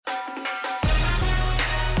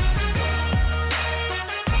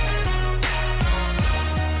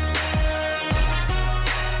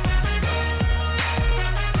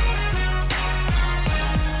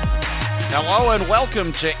Hello and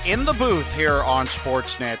welcome to In the Booth here on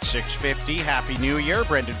Sportsnet 650. Happy New Year.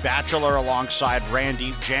 Brendan Batchelor alongside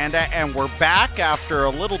Randeep Janda. And we're back after a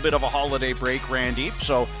little bit of a holiday break, Randeep.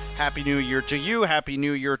 So Happy New Year to you. Happy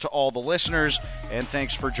New Year to all the listeners. And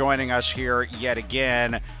thanks for joining us here yet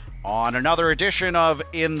again on another edition of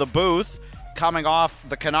In the Booth. Coming off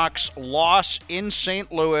the Canucks' loss in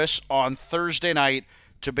St. Louis on Thursday night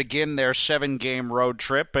to begin their 7-game road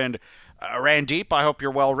trip. And Randeep, I hope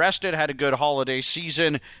you're well rested, had a good holiday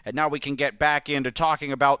season, and now we can get back into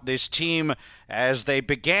talking about this team as they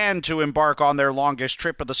began to embark on their longest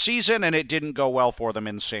trip of the season, and it didn't go well for them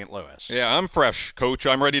in St. Louis. Yeah, I'm fresh, Coach.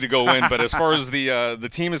 I'm ready to go in, but as far as the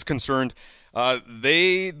team is concerned,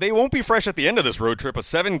 they won't be fresh at the end of this road trip, a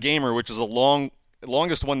 7-gamer, which is the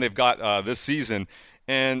longest one they've got this season.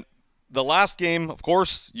 And the last game, of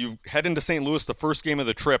course, you head into St. Louis, the first game of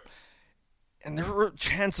the trip, and there were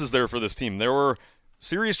chances there for this team. There were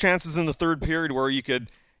serious chances in the third period where you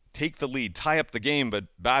could take the lead, tie up the game, but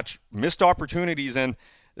Batch missed opportunities, and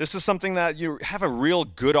this is something that you have a real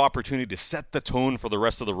good opportunity to set the tone for the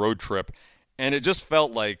rest of the road trip, and it just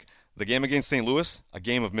felt like the game against St. Louis, a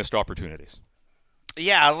game of missed opportunities.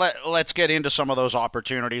 Yeah, let's get into some of those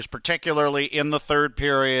opportunities, particularly in the third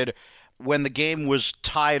period when the game was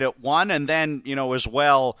tied at 1, and then, as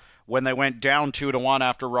well, when they went down 2-1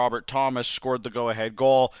 after Robert Thomas scored the go-ahead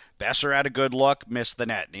goal. Besser had a good look, missed the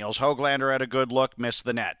net. Niels Höglander had a good look, missed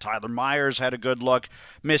the net. Tyler Myers had a good look,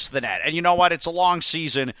 missed the net. And you know what? It's a long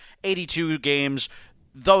season, 82 games.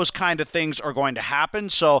 Those kind of things are going to happen,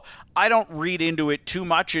 so I don't read into it too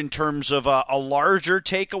much in terms of a larger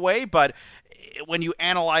takeaway, but when you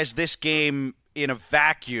analyze this game in a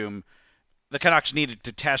vacuum, the Canucks needed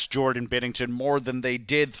to test Jordan Binnington more than they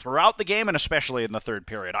did throughout the game, and especially in the third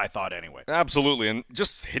period, I thought anyway. Absolutely, and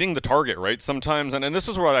just hitting the target, right? Sometimes, and this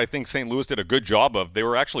is what I think St. Louis did a good job of. They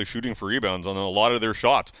were actually shooting for rebounds on a lot of their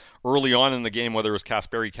shots early on in the game, whether it was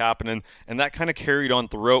Kasperi Kapanen, and that kind of carried on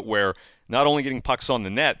throughout, where not only getting pucks on the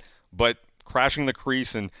net, but crashing the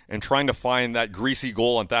crease and trying to find that greasy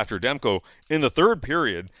goal on Thatcher Demko. In the third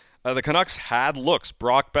period, the Canucks had looks.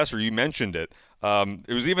 Brock Besser, you mentioned it.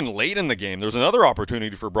 It was even late in the game. There was another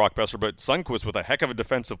opportunity for Brock Besser, but Sundqvist with a heck of a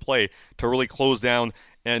defensive play to really close down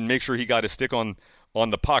and make sure he got his stick on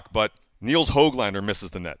the puck. But Niels Höglander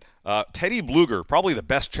misses the net. Teddy Bluger, probably the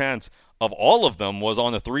best chance of all of them, was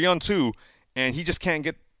on the 3-on-2, and he just can't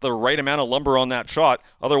get the right amount of lumber on that shot.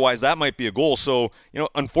 Otherwise, that might be a goal. So,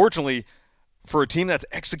 unfortunately, for a team that's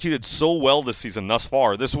executed so well this season thus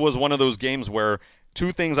far, this was one of those games where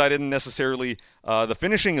two things I didn't necessarily the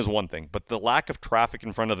finishing is one thing, but the lack of traffic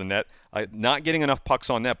in front of the net, not getting enough pucks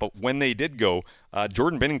on net. But when they did go,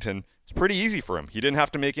 Jordan Binnington, it's pretty easy for him. He didn't have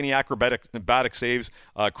to make any acrobatic saves.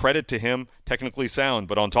 Credit to him, technically sound.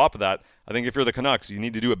 But on top of that, I think if you're the Canucks, you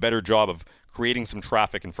need to do a better job of creating some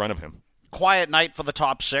traffic in front of him. Quiet night for the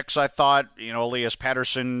top six, I thought. Elias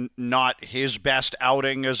Pettersson, not his best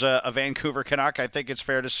outing as a Vancouver Canuck, I think it's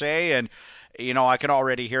fair to say. And, I can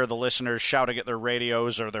already hear the listeners shouting at their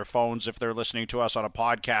radios or their phones if they're listening to us on a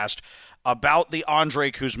podcast about the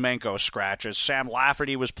Andrei Kuzmenko scratch. As Sam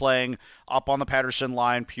Lafferty was playing up on the Pettersson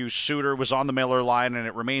line, Pius Suter was on the Miller line, and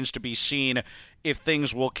it remains to be seen if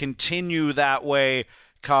things will continue that way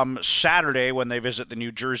come Saturday when they visit the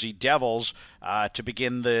New Jersey Devils to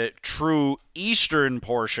begin the true eastern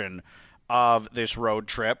portion of this road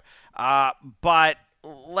trip. But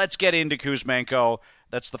let's get into Kuzmenko.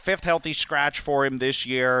 That's the 5th healthy scratch for him this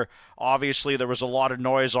year. Obviously, there was a lot of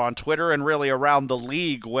noise on Twitter and really around the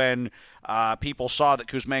league when people saw that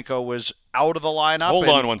Kuzmenko was out of the lineup. Hold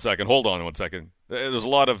on one second. There's a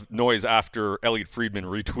lot of noise after Elliot Friedman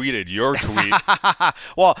retweeted your tweet.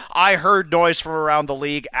 Well, I heard noise from around the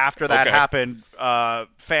league after that happened.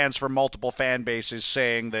 Fans from multiple fan bases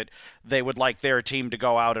saying that they would like their team to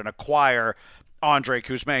go out and acquire Andrei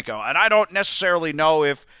Kuzmenko. And I don't necessarily know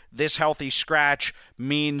if this healthy scratch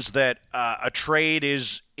means that a trade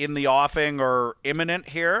is in the offing or imminent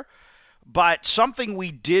here. But something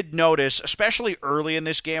we did notice, especially early in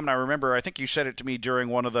this game, and I think you said it to me during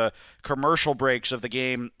one of the commercial breaks of the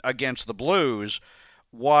game against the Blues,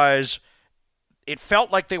 was it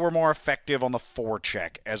felt like they were more effective on the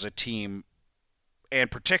forecheck as a team, and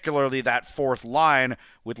particularly that fourth line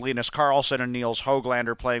with Linus Karlsson and Niels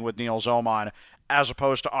Höglander playing with Niels Oman as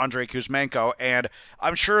opposed to Andrei Kuzmenko. And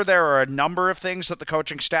I'm sure there are a number of things that the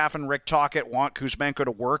coaching staff and Rick Tocchet want Kuzmenko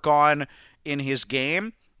to work on in his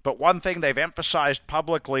game. But one thing they've emphasized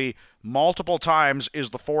publicly multiple times is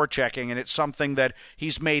the forechecking, and it's something that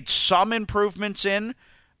he's made some improvements in,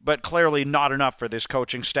 but clearly not enough for this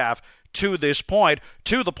coaching staff to this point,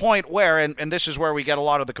 to the point where, and this is where we get a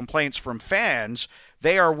lot of the complaints from fans,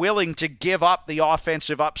 they are willing to give up the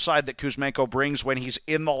offensive upside that Kuzmenko brings when he's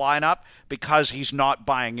in the lineup because he's not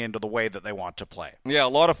buying into the way that they want to play. Yeah, a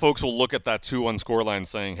lot of folks will look at that 2-1 scoreline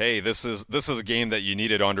saying, hey, this is a game that you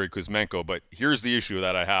needed Andrei Kuzmenko, but here's the issue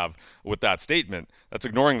that I have with that statement. That's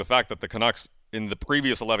ignoring the fact that the Canucks in the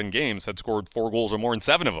previous 11 games had scored 4 goals or more in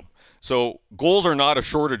 7 of them. So goals are not a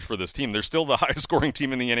shortage for this team. They're still the highest scoring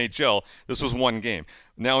team in the NHL. This was one game.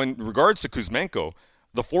 Now, in regards to Kuzmenko,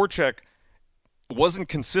 the forecheck wasn't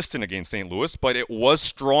consistent against St. Louis, but it was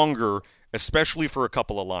stronger, especially for a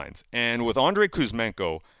couple of lines. And with Andrei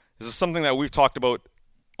Kuzmenko, this is something that we've talked about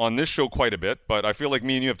on this show quite a bit, but I feel like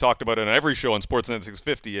me and you have talked about it on every show on Sportsnet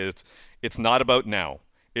 650. It's not about now.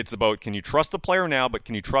 It's about, can you trust the player now, but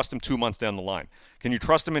can you trust him 2 months down the line? Can you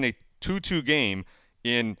trust him in a 2-2 game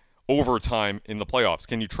in overtime in the playoffs?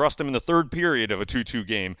 Can you trust him in the third period of a 2-2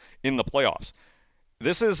 game in the playoffs?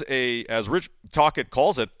 This is as Rich Tocchet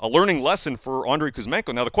calls it, a learning lesson for Andrei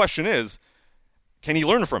Kuzmenko. Now the question is, can he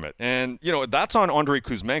learn from it? And, that's on Andrei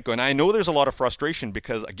Kuzmenko. And I know there's a lot of frustration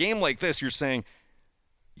because a game like this, you're saying,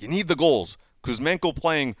 you need the goals. Kuzmenko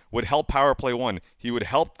playing would help power play 1. He would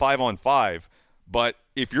help 5-on-5. But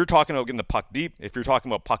if you're talking about getting the puck deep, if you're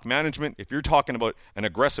talking about puck management, if you're talking about an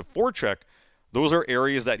aggressive forecheck, those are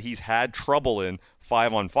areas that he's had trouble in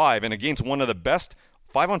 5-on-5. And against one of the best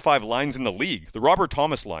 5-on-5 lines in the league, the Robert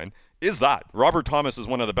Thomas line, is that. Robert Thomas is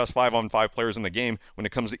one of the best 5-on-5 players in the game when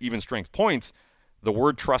it comes to even strength points. The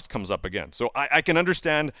word trust comes up again. So I can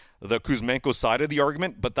understand the Kuzmenko side of the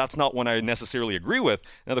argument, but that's not one I necessarily agree with.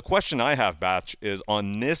 Now the question I have, Batch, is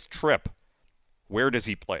on this trip, where does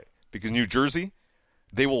he play? Because New Jersey,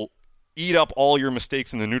 they will eat up all your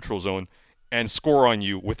mistakes in the neutral zone and score on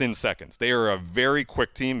you within seconds. They are a very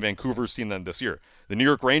quick team. Vancouver's seen them this year. The New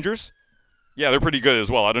York Rangers, yeah, they're pretty good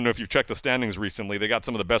as well. I don't know if you've checked the standings recently. They got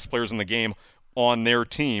some of the best players in the game on their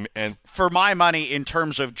team. And for my money, in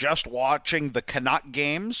terms of just watching the Canuck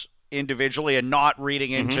games individually and not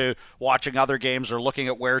reading into watching other games or looking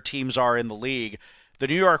at where teams are in the league, the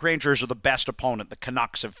New York Rangers are the best opponent the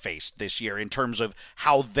Canucks have faced this year in terms of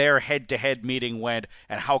how their head-to-head meeting went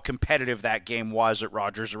and how competitive that game was at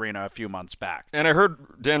Rogers Arena a few months back. And I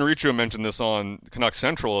heard Dan Riccio mention this on Canucks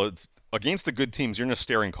Central. Against the good teams, you're in a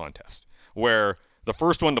staring contest where the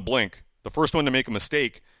first one to blink, the first one to make a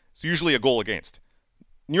mistake, it's usually a goal against.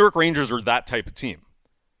 New York Rangers are that type of team.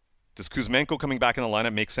 Does Kuzmenko coming back in the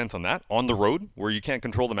lineup make sense on that? On the road, where you can't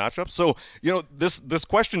control the matchup? So, this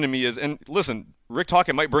question to me is, and listen, Rick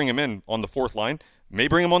Tocchet might bring him in on the fourth line, may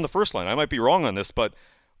bring him on the first line. I might be wrong on this, but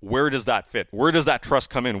where does that fit? Where does that trust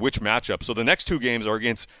come in? Which matchup? So the next 2 games are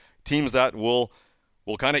against teams that will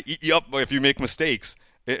kind of eat you up if you make mistakes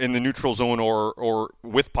in the neutral zone or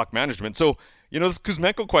with puck management. So, this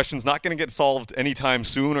Kuzmenko question is not going to get solved anytime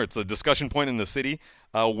soon, or it's a discussion point in the city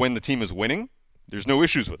when the team is winning. There's no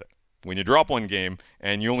issues with it. When you drop one game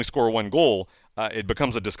and you only score 1 goal, it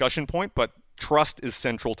becomes a discussion point, but trust is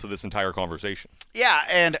central to this entire conversation. Yeah,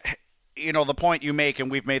 and, the point you make, and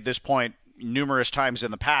we've made this point numerous times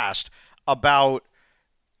in the past, about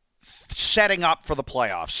setting up for the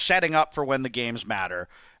playoffs, setting up for when the games matter.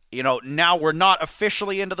 Now we're not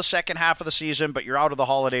officially into the second half of the season, but you're out of the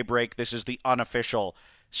holiday break. This is the unofficial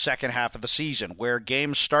second half of the season where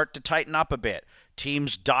games start to tighten up a bit.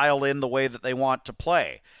 Teams dial in the way that they want to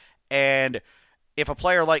play. And if a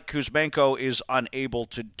player like Kuzmenko is unable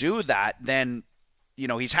to do that, then,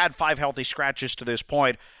 he's had 5 healthy scratches to this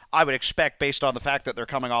point. I would expect, based on the fact that they're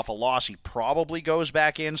coming off a loss, he probably goes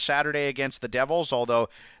back in Saturday against the Devils, although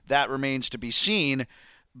that remains to be seen.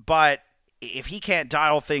 But if he can't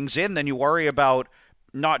dial things in, then you worry about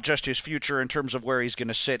not just his future in terms of where he's going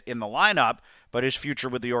to sit in the lineup, but his future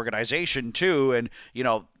with the organization too. And,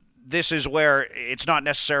 this is where it's not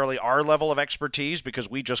necessarily our level of expertise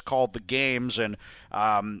because we just called the games, and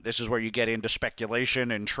this is where you get into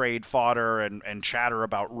speculation and trade fodder and chatter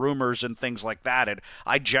about rumors and things like that. And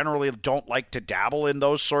I generally don't like to dabble in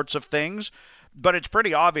those sorts of things, but it's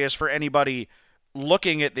pretty obvious for anybody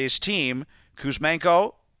looking at this team.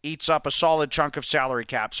 Kuzmenko eats up a solid chunk of salary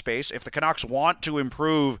cap space. If the Canucks want to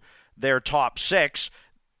improve their top 6,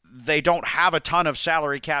 they don't have a ton of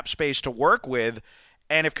salary cap space to work with.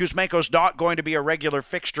 And if Kuzmenko's not going to be a regular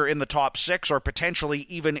fixture in the top 6 or potentially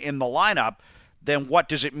even in the lineup, then what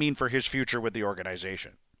does it mean for his future with the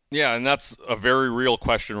organization? Yeah, and that's a very real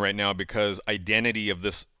question right now because identity of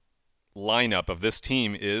this lineup, of this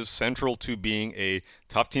team, is central to being a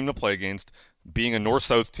tough team to play against, being a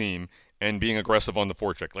north-south team, and being aggressive on the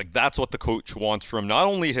forecheck. Like, that's what the coach wants from not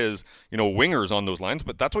only his, wingers on those lines,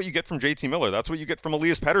 but that's what you get from JT Miller. That's what you get from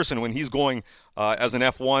Elias Pettersson when he's going as an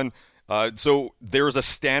F1. So there's a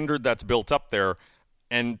standard that's built up there.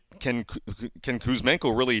 And can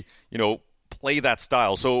Kuzmenko really, play that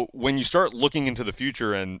style? So when you start looking into the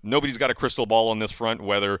future, and nobody's got a crystal ball on this front,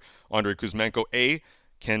 whether Andrei Kuzmenko,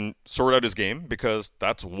 can sort out his game, because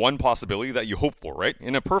that's one possibility that you hope for, right?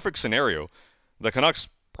 In a perfect scenario, the Canucks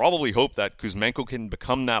probably hope that Kuzmenko can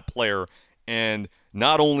become that player, and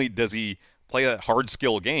not only does he play that hard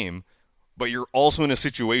skill game, but you're also in a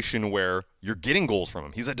situation where you're getting goals from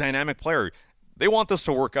him. He's a dynamic player. They want this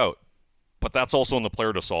to work out, but that's also on the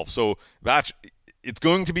player to solve. So, Batch, it's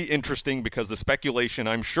going to be interesting, because the speculation,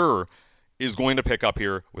 I'm sure, is going to pick up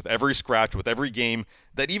here with every scratch, with every game,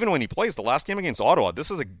 that even when he plays, the last game against Ottawa, this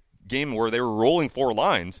is a game where they were rolling 4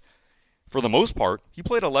 lines. For the most part, he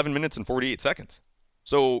played 11 minutes and 48 seconds.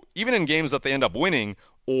 So even in games that they end up winning,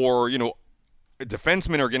 or,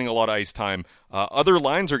 defensemen are getting a lot of ice time, other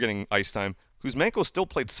lines are getting ice time, Kuzmenko still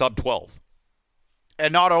played sub-12.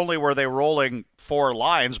 And not only were they rolling 4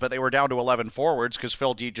 lines, but they were down to 11 forwards, because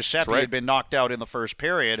Phil DiGiuseppe had been knocked out in the first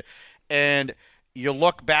period. And you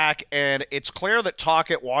look back, and it's clear that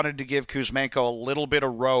Tocchet wanted to give Kuzmenko a little bit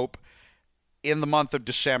of rope in the month of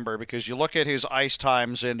December, because you look at his ice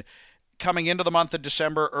times, and coming into the month of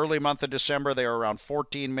December, early month of December, they were around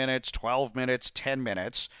 14 minutes, 12 minutes, 10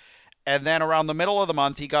 minutes. And then around the middle of the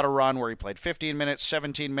month, he got a run where he played 15 minutes,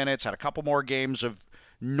 17 minutes, had a couple more games of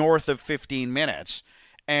north of 15 minutes.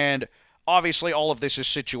 And obviously all of this is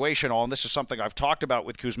situational, and this is something I've talked about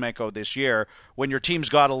with Kuzmenko this year. When your team's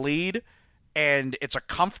got a lead, and it's a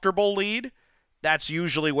comfortable lead, that's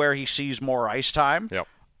usually where he sees more ice time. Yep.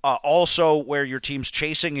 Also, where your team's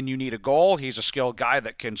chasing and you need a goal, he's a skilled guy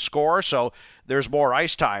that can score, so there's more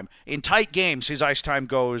ice time. In tight games, his ice time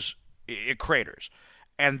it craters.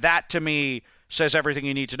 And that, to me, says everything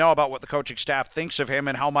you need to know about what the coaching staff thinks of him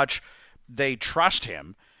and how much they trust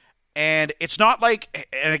him. And it's not like,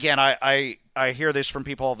 and again, I hear this from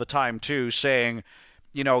people all the time, too, saying,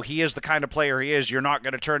 he is the kind of player he is. You're not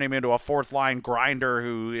going to turn him into a fourth-line grinder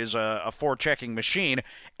who is a forechecking machine.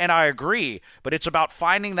 And I agree, but it's about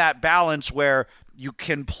finding that balance where you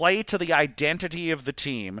can play to the identity of the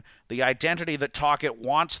team, the identity that Tocchet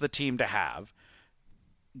wants the team to have,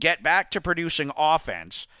 get back to producing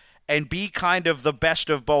offense, and be kind of the best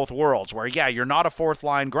of both worlds, where, you're not a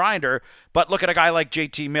fourth-line grinder, but look at a guy like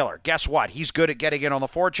JT Miller. Guess what? He's good at getting in on the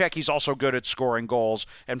forecheck. He's also good at scoring goals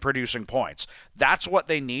and producing points. That's what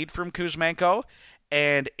they need from Kuzmenko,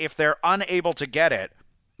 and if they're unable to get it,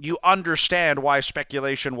 you understand why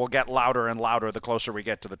speculation will get louder and louder the closer we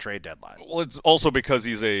get to the trade deadline. Well, it's also because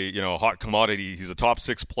he's a hot commodity. He's a top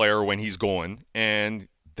 6 player when he's going, and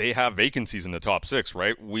they have vacancies in the top 6,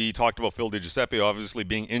 right? We talked about Phil DiGiuseppe obviously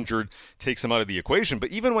being injured takes him out of the equation, but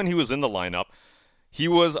even when he was in the lineup, he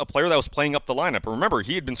was a player that was playing up the lineup. Remember,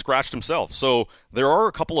 he had been scratched himself. So there are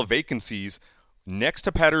a couple of vacancies next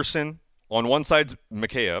to Pettersson. On one side's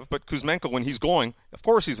Mikheyev, but Kuzmenko, when he's going, of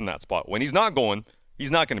course he's in that spot. When he's not going, he's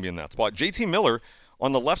not going to be in that spot. JT Miller,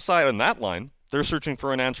 on the left side on that line, they're searching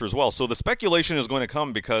for an answer as well. So the speculation is going to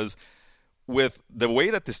come because with the way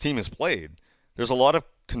that this team is played, there's a lot of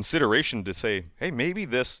consideration to say, hey, maybe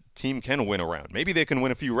this team can win a round. Maybe they can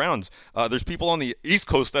win a few rounds. There's people on the East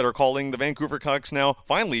Coast that are calling the Vancouver Canucks now,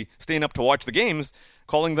 finally staying up to watch the games,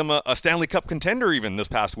 calling them a Stanley Cup contender even this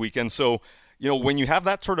past weekend. So, when you have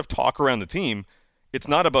that sort of talk around the team, it's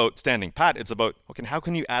not about standing pat. It's about, okay, how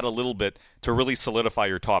can you add a little bit to really solidify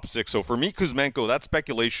your top 6? So for me, Kuzmenko, that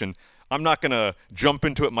speculation, I'm not going to jump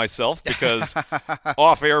into it myself because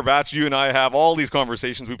off-air, Batch, you and I have all these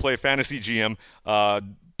conversations. We play fantasy GM,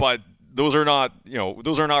 but those are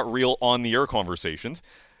not real on-the-air conversations.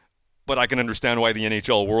 But I can understand why the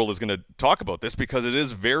NHL world is going to talk about this because it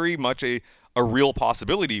is very much a real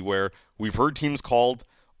possibility where we've heard teams called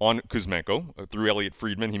on Kuzmenko through Elliot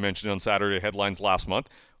Friedman. He mentioned it on Saturday headlines last month.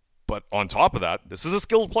 But on top of that, this is a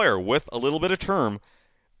skilled player with a little bit of term.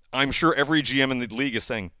 I'm sure every GM in the league is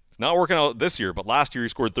saying, it's not working out this year, but last year he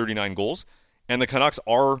scored 39 goals. And the Canucks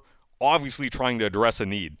are obviously trying to address a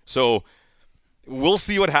need. So we'll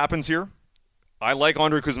see what happens here. I like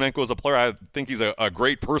Andrei Kuzmenko as a player. I think he's a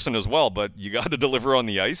great person as well, but you got to deliver on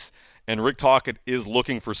the ice. And Rick Tocchet is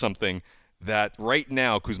looking for something that right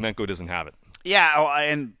now Kuzmenko doesn't have it. Yeah,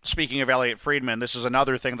 and speaking of Elliot Friedman, this is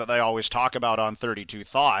another thing that they always talk about on 32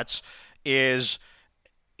 Thoughts, is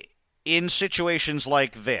in situations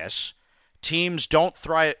like this, teams don't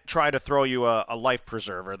try to throw you a life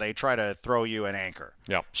preserver. They try to throw you an anchor.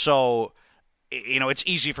 Yeah. So, it's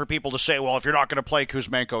easy for people to say, well, if you're not going to play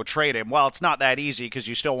Kuzmenko, trade him. Well, it's not that easy because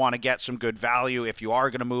you still want to get some good value. If you are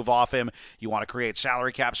going to move off him, you want to create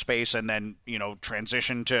salary cap space and then,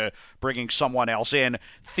 transition to bringing someone else in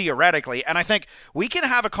theoretically. And I think we can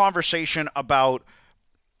have a conversation about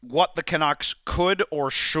what the Canucks could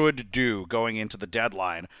or should do going into the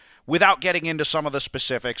deadline without getting into some of the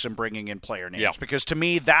specifics and bringing in player names. Yeah. Because to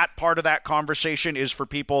me, that part of that conversation is for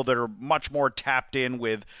people that are much more tapped in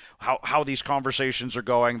with how these conversations are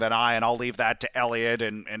going than and I'll leave that to Elliot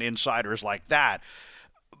and insiders like that.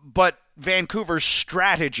 But Vancouver's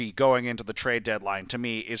strategy going into the trade deadline, to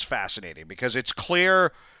me, is fascinating because it's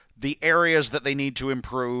clear the areas that they need to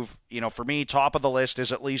improve. For me, top of the list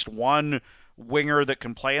is at least one winger that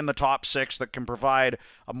can play in the top six, that can provide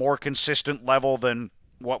a more consistent level than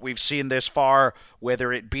what we've seen this far,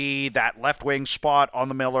 whether it be that left wing spot on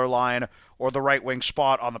the Miller line or the right wing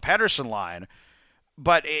spot on the Pettersson line.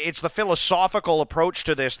 But it's the philosophical approach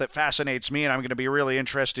to this that fascinates me, and I'm going to be really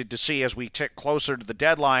interested to see as we tick closer to the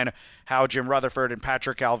deadline how Jim Rutherford and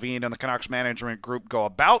Patrick Alvin and the Canucks management group go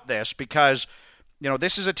about this, because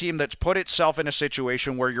this is a team that's put itself in a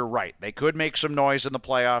situation where you're right. They could make some noise in the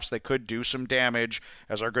playoffs. They could do some damage,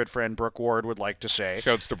 as our good friend Brooke Ward would like to say.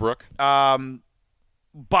 Shouts to Brooke.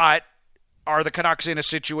 But are the Canucks in a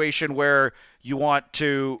situation where you want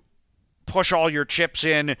to push all your chips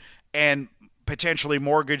in and potentially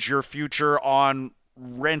mortgage your future on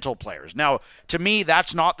rental players? Now, to me,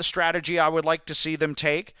 that's not the strategy I would like to see them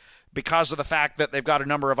take, because of the fact that they've got a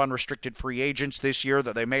number of unrestricted free agents this year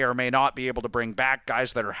that they may or may not be able to bring back,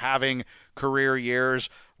 guys that are having career years,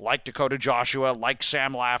 like Dakota Joshua, like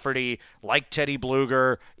Sam Lafferty, like Teddy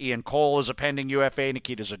Bluger. Ian Cole is a pending UFA.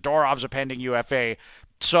 Nikita Zadorov's a pending UFA.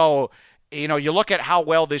 So, you look at how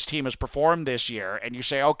well this team has performed this year, and you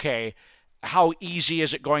say, okay, how easy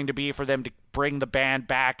is it going to be for them to bring the band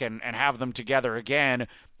back and have them together again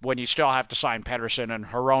when you still have to sign Pettersson and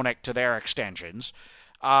Hronek to their extensions?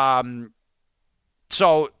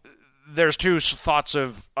 So there's two thoughts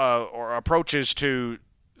of or approaches to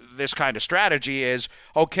this kind of strategy is,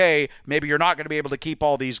 okay, maybe you're not going to be able to keep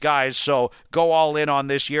all these guys, so go all in on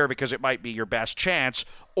this year because it might be your best chance.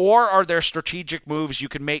 Or are there strategic moves you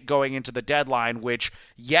can make going into the deadline, which,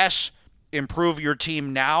 yes, improve your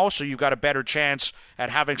team now so you've got a better chance at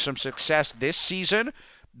having some success this season,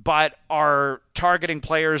 but are targeting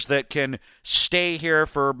players that can stay here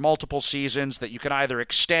for multiple seasons, that you can either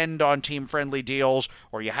extend on team-friendly deals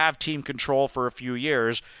or you have team control for a few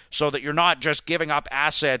years, so that you're not just giving up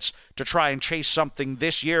assets to try and chase something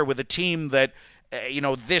this year with a team that,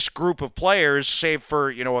 this group of players, save for,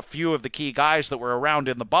 a few of the key guys that were around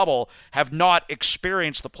in the bubble, have not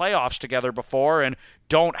experienced the playoffs together before and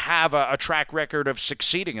don't have a track record of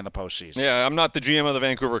succeeding in the postseason. Yeah, I'm not the GM of the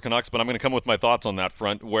Vancouver Canucks, but I'm going to come with my thoughts on that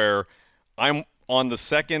front, where I'm on the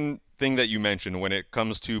second thing that you mentioned when it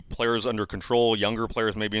comes to players under control, younger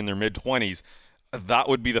players maybe in their mid-20s. That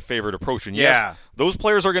would be the favorite approach. And yes, those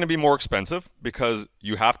players are going to be more expensive because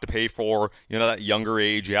you have to pay for, that younger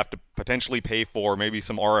age. You have to potentially pay for maybe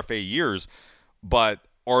some RFA years. But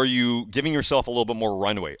are you giving yourself a little bit more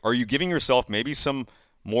runway? Are you giving yourself maybe some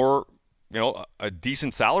more, a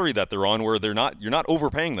decent salary that they're on where you're not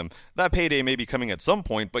overpaying them? That payday may be coming at some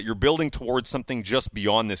point, but you're building towards something just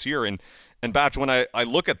beyond this year. And Batch, when I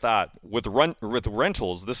look at that with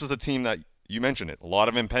rentals, this is a team that, you mentioned it, a lot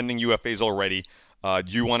of impending UFAs already.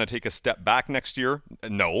 Do you want to take a step back next year?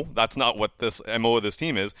 No, that's not what this MO of this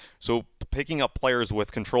team is. So picking up players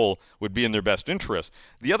with control would be in their best interest.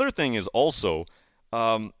 The other thing is also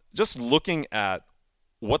just looking at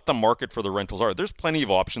what the market for the rentals are. There's plenty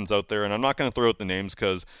of options out there, and I'm not going to throw out the names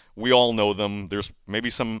because we all know them. There's maybe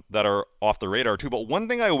some that are off the radar too. But one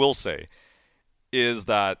thing I will say is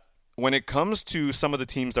that when it comes to some of the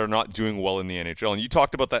teams that are not doing well in the NHL, and you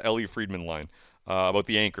talked about that Ellie Friedman line, about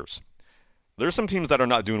the anchors, there's some teams that are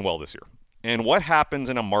not doing well this year. And what happens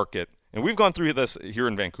in a market, and we've gone through this here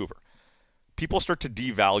in Vancouver, people start to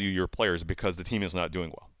devalue your players because the team is not doing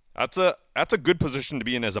well. That's a good position to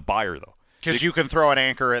be in as a buyer, though. Because you can throw an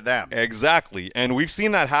anchor at them. Exactly. And we've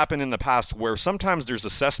seen that happen in the past where sometimes there's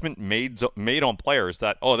assessment made on players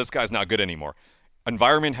that, this guy's not good anymore.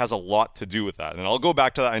 Environment has a lot to do with that. And I'll go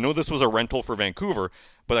back to that. I know this was a rental for Vancouver,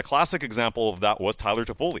 but a classic example of that was Tyler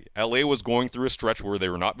Toffoli. LA was going through a stretch where they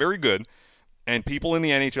were not very good, and people in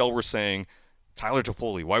the NHL were saying, Tyler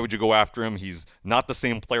Toffoli, why would you go after him? He's not the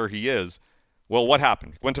same player he is. Well, what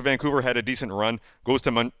happened? Went to Vancouver, had a decent run, goes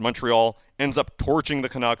to Montreal, ends up torching the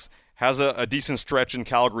Canucks, has a decent stretch in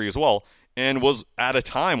Calgary as well, and was at a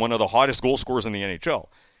time one of the hottest goal scorers in the NHL.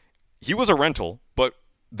 He was a rental, but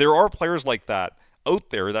there are players like that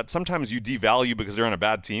out there that sometimes you devalue because they're on a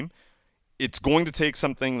bad team. It's going to take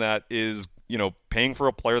something that is, paying for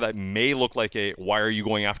a player that may look like why are you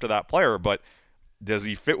going after that player? But does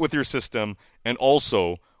he fit with your system? And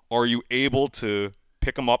also, are you able to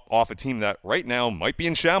pick him up off a team that right now might be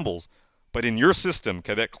in shambles, but in your system,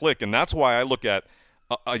 can that click? And that's why I look at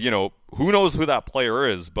who knows who that player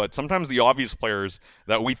is, but sometimes the obvious players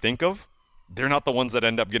that we think of, they're not the ones that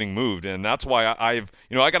end up getting moved. And that's why I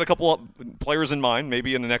got a couple of players in mind,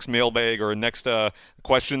 maybe in the next mailbag or next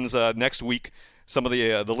questions next week. Some of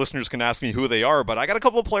the listeners can ask me who they are, but I got a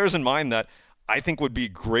couple of players in mind that I think would be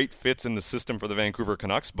great fits in the system for the Vancouver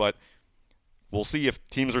Canucks, but we'll see if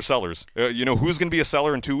teams are sellers. Who's going to be a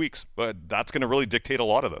seller in 2 weeks, but that's going to really dictate a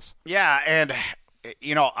lot of this. Yeah, and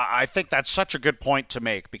I think that's such a good point to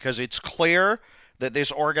make, because it's clear that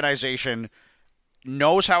this organization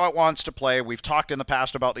knows how it wants to play. We've talked in the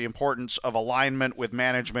past about the importance of alignment with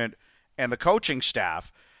management and the coaching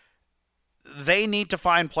staff. They need to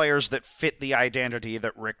find players that fit the identity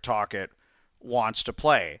that Rick Tocchet wants to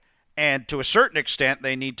play. And to a certain extent,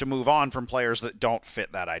 they need to move on from players that don't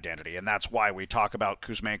fit that identity. And that's why we talk about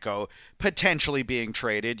Kuzmenko potentially being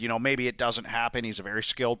traded. Maybe it doesn't happen. He's a very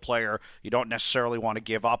skilled player. You don't necessarily want to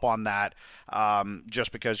give up on that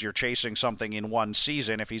just because you're chasing something in one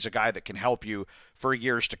season if he's a guy that can help you for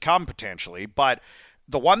years to come potentially. But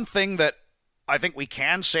the one thing that I think we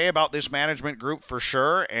can say about this management group for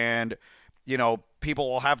sure, and people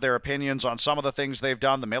will have their opinions on some of the things they've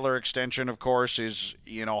done. The Miller extension, of course, is,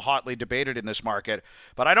 hotly debated in this market.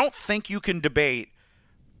 But I don't think you can debate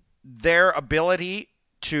their ability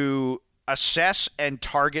to assess and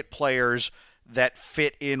target players that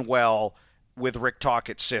fit in well with Rick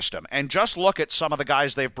Tocchet's system. And just look at some of the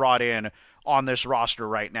guys they've brought in on this roster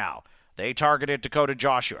right now. They targeted Dakota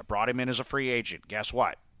Joshua, brought him in as a free agent. Guess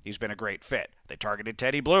what? He's been a great fit. They targeted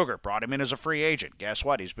Teddy Bluger, brought him in as a free agent. Guess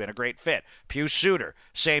what? He's been a great fit. Pius Suter,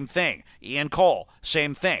 same thing. Ian Cole,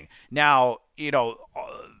 same thing. Now,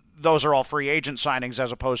 those are all free agent signings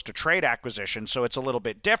as opposed to trade acquisitions, so it's a little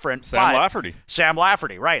bit different. Sam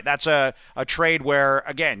Lafferty, right. That's a trade where,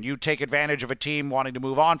 again, you take advantage of a team wanting to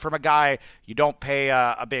move on from a guy. You don't pay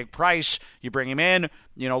a big price. You bring him in.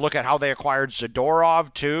 Look at how they acquired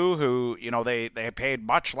Zadorov, too, who, they paid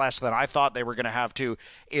much less than I thought they were going to have to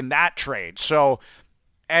in that trade. So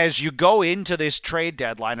as you go into this trade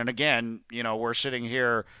deadline, and again, we're sitting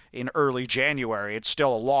here in early January, it's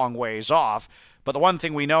still a long ways off. But the one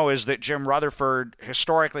thing we know is that Jim Rutherford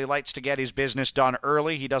historically likes to get his business done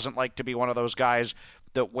early. He doesn't like to be one of those guys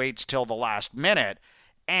that waits till the last minute.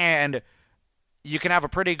 And you can have a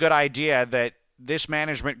pretty good idea that this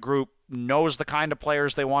management group knows the kind of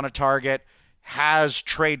players they want to target, has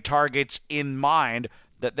trade targets in mind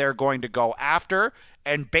that they're going to go after.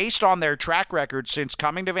 And based on their track record since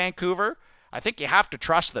coming to Vancouver, I think you have to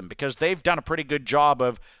trust them because they've done a pretty good job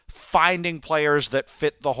of finding players that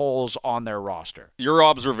fit the holes on their roster. Your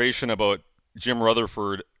observation about Jim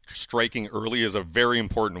Rutherford striking early is a very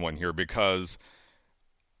important one here, because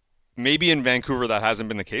maybe in Vancouver that hasn't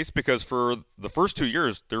been the case, because for the first 2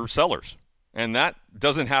 years, they're sellers. And that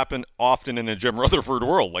doesn't happen often in a Jim Rutherford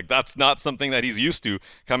world. That's not something that he's used to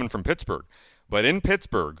coming from Pittsburgh. But in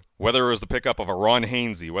Pittsburgh, whether it was the pickup of a Ron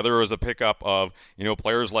Hainsey, whether it was a pickup of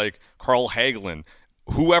players like Carl Hagelin,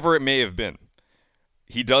 whoever it may have been,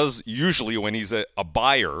 he does usually, when he's a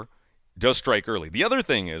buyer, does strike early. The other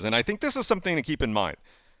thing is, and I think this is something to keep in mind,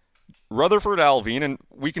 Rutherford Alvin, and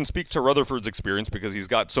we can speak to Rutherford's experience because he's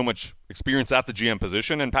got so much experience at the GM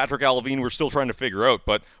position, and Patrick Alvin we're still trying to figure out,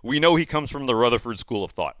 but we know he comes from the Rutherford school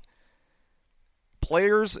of thought.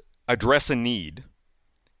 Players address a need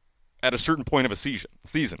at a certain point of a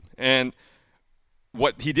season. And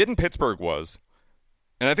what he did in Pittsburgh was,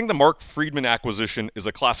 and I think the Mark Friedman acquisition is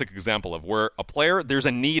a classic example of where a player, there's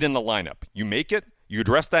a need in the lineup. You make it, you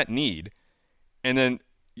address that need, and then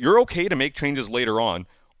you're okay to make changes later on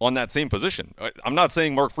that same position. I'm not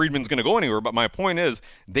saying Mark Friedman's going to go anywhere, but my point is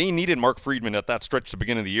they needed Mark Friedman at that stretch to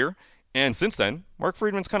begin of the year. And since then, Mark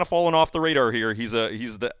Friedman's kind of fallen off the radar here. He's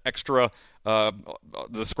the extra,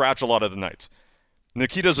 the scratch a lot of the nights.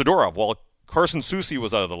 Nikita Zadorov, while Carson Soucy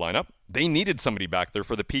was out of the lineup, they needed somebody back there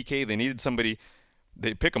for the PK. They needed somebody.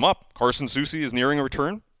 They pick him up. Carson Soucy is nearing a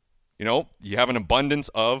return. You have an abundance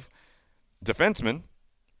of defensemen.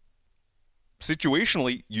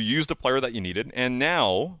 Situationally, you used a player that you needed, and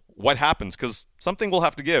now what happens? Because something will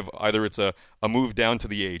have to give. Either it's a move down to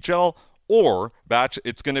the AHL, or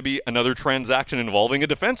it's going to be another transaction involving a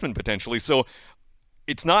defenseman potentially. So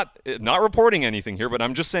it's not reporting anything here, but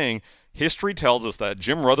I'm just saying history tells us that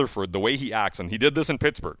Jim Rutherford, the way he acts, and he did this in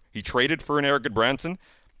Pittsburgh, he traded for an Eric Goodbranson.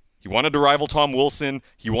 He wanted to rival Tom Wilson.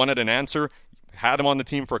 He wanted an answer, had him on the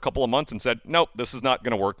team for a couple of months and said, nope, this is not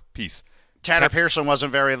going to work. Peace. Tanner Pearson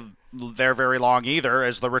wasn't very long either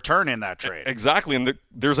as the return in that trade. Exactly, and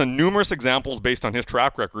there's numerous examples based on his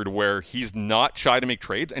track record where he's not shy to make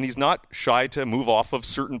trades, and he's not shy to move off of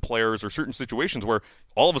certain players or certain situations where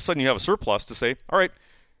all of a sudden you have a surplus to say, all right,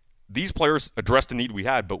 these players address the need we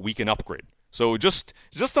had, but we can upgrade. So just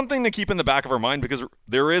something to keep in the back of our mind, because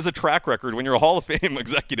there is a track record. When you're a Hall of Fame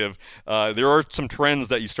executive, there are some trends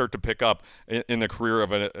that you start to pick up in the career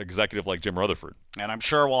of an executive like Jim Rutherford. And I'm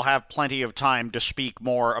sure we'll have plenty of time to speak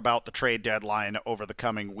more about the trade deadline over the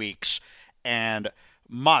coming weeks and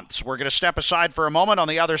months. We're going to step aside for a moment. On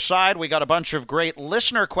the other side, we got a bunch of great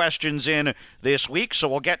listener questions in this week, so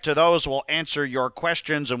we'll get to those. We'll answer your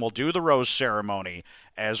questions, and we'll do the rose ceremony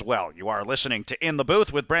as well. You are listening to In the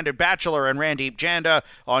Booth with Brendan Batchelor and Randeep Janda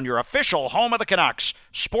on your official home of the Canucks,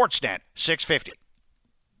 Sportsnet 650.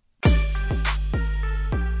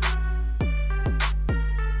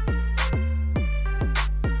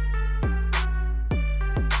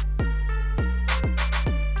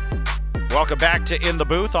 Welcome back to In the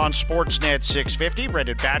Booth on Sportsnet 650.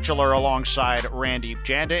 Brendan Batchelor alongside Randeep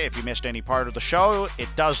Janda. If you missed any part of the show, it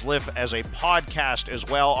does live as a podcast as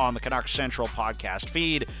well on the Canucks Central podcast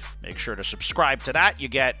feed. Make sure to subscribe to that. You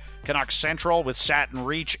get Canucks Central with Sat and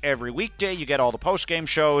Reach every weekday. You get all the post-game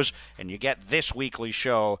shows, and you get this weekly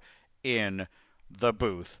show In the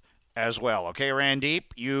Booth as well. Okay, Randeep,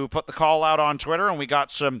 you put the call out on Twitter, and we got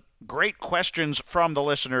some great questions from the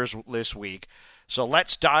listeners this week. So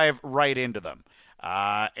let's dive right into them.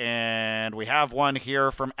 And we have one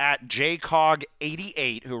here from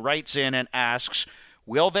 @jcog88 who writes in and asks,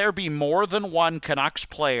 will there be more than one Canucks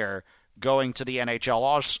player going to the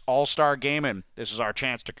NHL All-Star Game? And this is our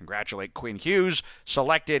chance to congratulate Quinn Hughes.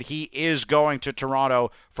 Selected, he is going to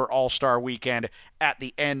Toronto for All-Star Weekend at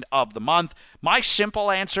the end of the month. My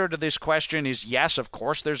simple answer to this question is yes, of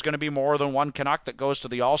course there's going to be more than one Canuck that goes to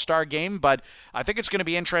the All-Star Game, but I think it's going to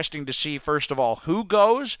be interesting to see, first of all, who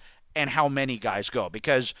goes and how many guys go,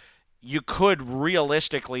 because you could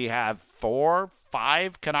realistically have 4,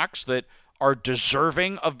 5 Canucks that are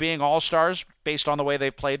deserving of being All-Stars based on the way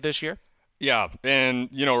they've played this year. Yeah, and,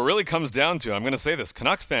 it really comes down to, I'm going to say this,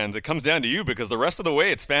 Canucks fans, it comes down to you, because the rest of the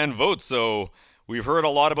way it's fan votes. So we've heard a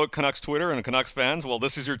lot about Canucks Twitter and Canucks fans. Well,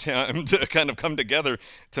 this is your time to kind of come together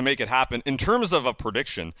to make it happen. In terms of a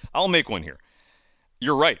prediction, I'll make one here.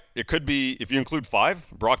 You're right. It could be, if you include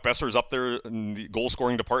 5, Brock Besser's up there in the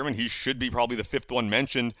goal-scoring department. He should be probably the 5th one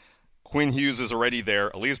mentioned. Quinn Hughes is already there.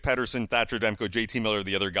 Elias Pettersson, Thatcher Demko, JT Miller,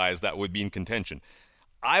 the other guys that would be in contention.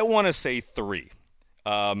 I want to say 3.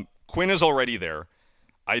 Quinn is already there.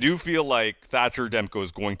 I do feel like Thatcher Demko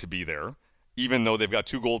is going to be there, even though they've got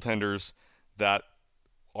 2 goaltenders that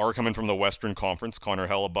are coming from the Western Conference, Connor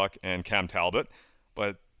Hellebuck and Cam Talbot.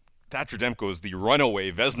 But Thatcher Demko is the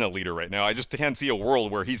runaway Vezina leader right now. I just can't see a world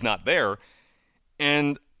where he's not there.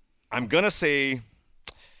 And I'm going to say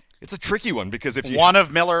it's a tricky one, because if you... One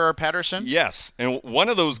of Miller or Pettersson? Yes. And one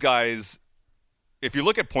of those guys, if you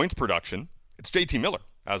look at points production, it's JT Miller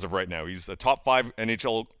as of right now. He's a top 5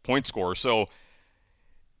 NHL point scorer. So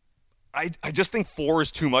I just think 4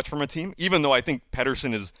 is too much from a team, even though I think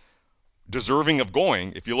Pettersson is deserving of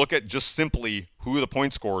going. If you look at just simply who the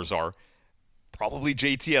point scorers are, probably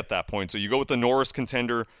JT at that point. So you go with the Norris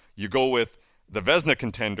contender, you go with the Vezina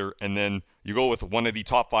contender, and then you go with one of the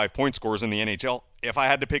top 5 point scorers in the NHL. If I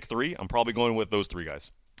had to pick 3, I'm probably going with those 3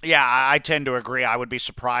 guys. Yeah, I tend to agree. I would be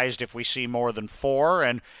surprised if we see more than 4.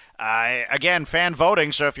 And again, fan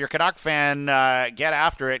voting. So if you're a Canuck fan, get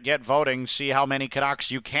after it, get voting, see how many Canucks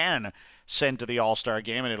you can send to the All-Star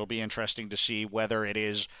Game. And it'll be interesting to see whether it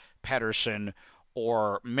is Pettersson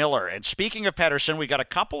or Miller. And speaking of Pettersson, we got a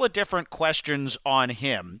couple of different questions on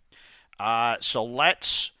him. So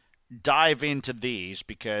let's dive into these,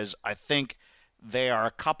 because I think they are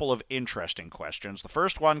a couple of interesting questions. The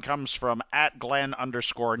first one comes from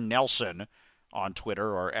 @Glenn_Nelson on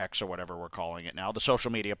Twitter, or X, or whatever we're calling it now, the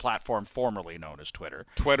social media platform formerly known as Twitter.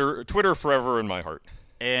 Twitter forever in my heart.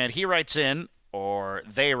 And he writes in, or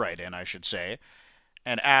they write in, I should say,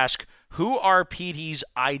 and ask, who are PT's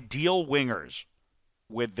ideal wingers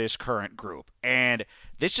with this current group? And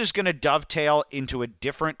this is going to dovetail into a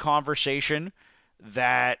different conversation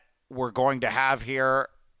that we're going to have here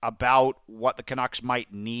about what the Canucks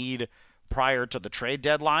might need prior to the trade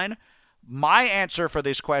deadline. My answer for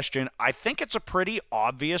this question, I think it's a pretty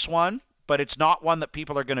obvious one, but it's not one that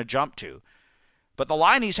people are going to jump to. But the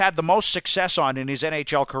line he's had the most success on in his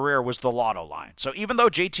NHL career was the Lotto line. So even though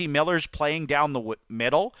JT Miller's playing down the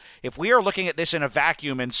middle, if we are looking at this in a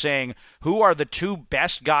vacuum and saying who are the 2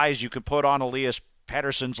 best guys you could put on Elias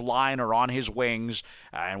Pettersson's line or on his wings,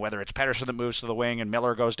 and whether it's Pettersson that moves to the wing and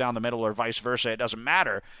Miller goes down the middle or vice versa, it doesn't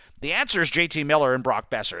matter. The answer is JT Miller and Brock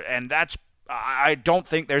Besser, and I don't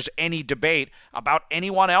think there's any debate about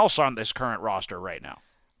anyone else on this current roster right now.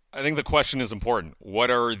 I think the question is important. What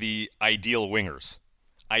are the ideal wingers?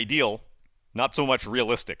 Ideal, not so much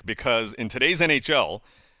realistic, because in today's NHL,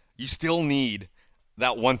 you still need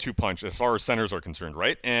that 1-2 punch as far as centers are concerned,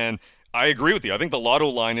 right? And I agree with you. I think the Lotto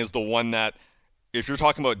line is the one that, if you're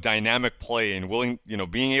talking about dynamic play and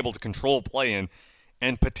being able to control play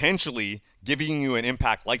and potentially giving you an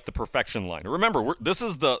impact like the perfection line. Remember, this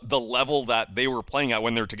is the level that they were playing at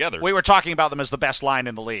when they're together. We were talking about them as the best line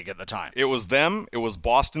in the league at the time. It was them, it was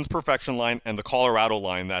Boston's perfection line, and the Colorado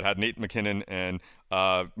line that had Nate McKinnon and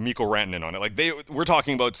Mikko Rantanen on it. We're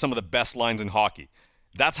talking about some of the best lines in hockey.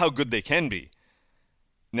 That's how good they can be.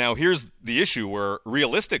 Now, here's the issue where,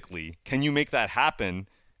 realistically, can you make that happen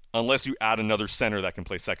unless you add another center that can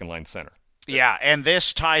play second-line center? Yeah, and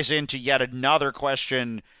this ties into yet another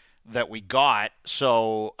question that we got.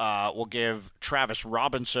 So we'll give Travis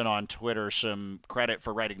Robinson on Twitter some credit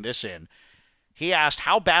for writing this in. He asked,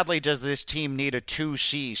 how badly does this team need a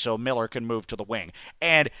 2C so Miller can move to the wing?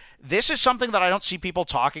 And this is something that I don't see people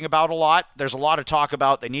talking about a lot. There's a lot of talk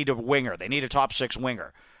about they need a winger. They need a top six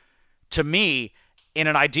winger. To me, in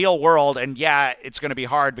an ideal world, and yeah, it's going to be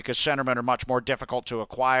hard because centermen are much more difficult to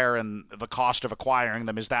acquire and the cost of acquiring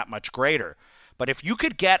them is that much greater. But if you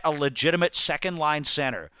could get a legitimate second-line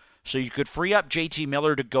center so you could free up JT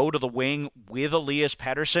Miller to go to the wing with Elias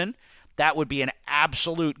Pettersson, that would be an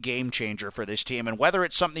absolute game changer for this team. And whether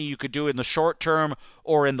it's something you could do in the short term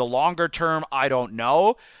or in the longer term, I don't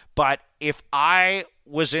know. But if I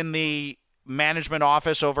was in the management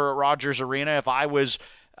office over at Rogers Arena, if I was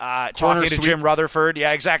talking to Jim Rutherford.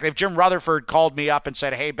 Yeah, exactly. If Jim Rutherford called me up and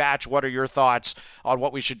said, hey, Batch, what are your thoughts on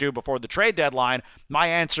what we should do before the trade deadline? My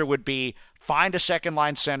answer would be find a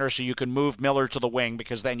second-line center so you can move Miller to the wing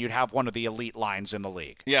because then you'd have one of the elite lines in the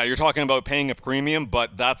league. Yeah, you're talking about paying a premium,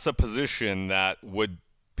 but that's a position that would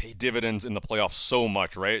pay dividends in the playoffs so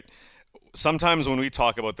much, right? Sometimes when we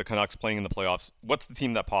talk about the Canucks playing in the playoffs, what's the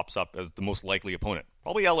team that pops up as the most likely opponent?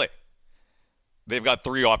 Probably LA. They've got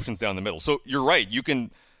three options down the middle. So you're right. You can,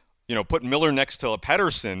 put Miller next to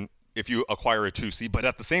Pettersson if you acquire a 2C, but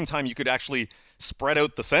at the same time, you could actually spread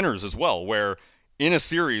out the centers as well, where in a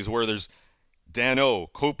series where there's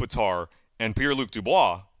Danault, Kopitar, and Pierre-Luc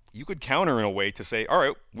Dubois, you could counter in a way to say, all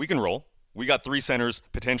right, we can roll. We got three centers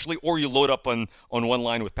potentially, or you load up on one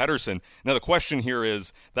line with Pettersson. Now, the question here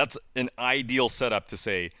is, that's an ideal setup to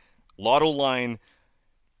say, Lotto line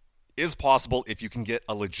is possible if you can get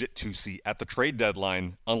a legit 2C at the trade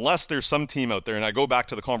deadline, unless there's some team out there, and I go back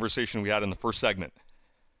to the conversation we had in the first segment.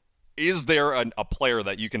 Is there a player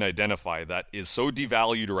that you can identify that is so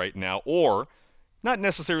devalued right now, or not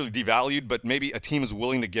necessarily devalued, but maybe a team is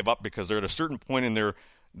willing to give up because they're at a certain point in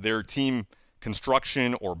their team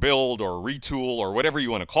construction or build or retool or whatever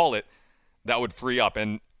you want to call it, that would free up?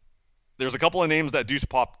 And there's a couple of names that do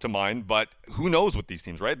pop to mind, but who knows with these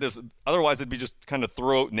teams, right? Otherwise, it'd be just kind of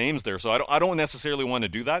throw out names there. So I don't necessarily want to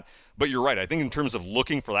do that. But you're right. I think in terms of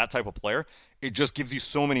looking for that type of player, it just gives you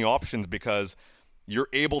so many options because you're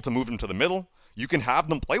able to move them to the middle. You can have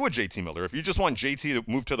them play with JT Miller. If you just want JT to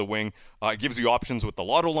move to the wing, it gives you options with the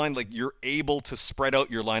Lotto line. Like, you're able to spread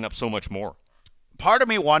out your lineup so much more. Part of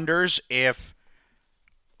me wonders if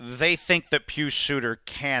they think that Pius Suter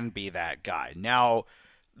can be that guy. Now,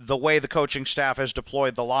 the way the coaching staff has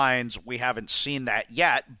deployed the lines, we haven't seen that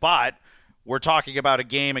yet, but we're talking about a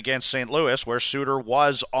game against St. Louis where Suter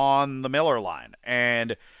was on the Miller line.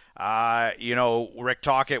 And, Rick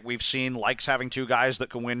Tocchet, we've seen, likes having two guys that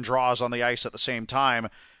can win draws on the ice at the same time.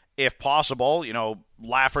 If possible,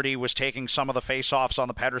 Lafferty was taking some of the faceoffs on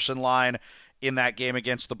the Pettersson line in that game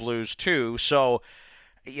against the Blues too. So,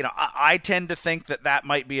 I tend to think that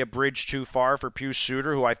might be a bridge too far for Pius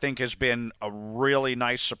Suter, who I think has been a really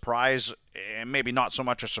nice surprise, and maybe not so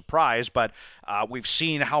much a surprise, but we've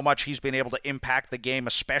seen how much he's been able to impact the game,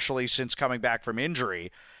 especially since coming back from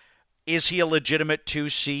injury. Is he a legitimate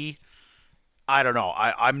 2C? I don't know.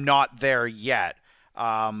 I'm not there yet.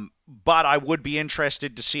 But I would be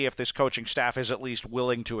interested to see if this coaching staff is at least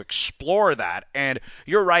willing to explore that. And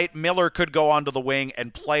you're right, Miller could go onto the wing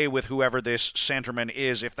and play with whoever this centerman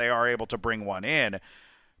is if they are able to bring one in.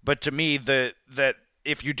 But to me, that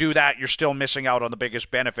if you do that, you're still missing out on the biggest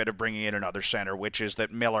benefit of bringing in another center, which is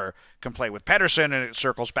that Miller can play with Pettersson, and it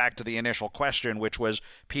circles back to the initial question, which was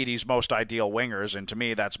Petey's most ideal wingers, and to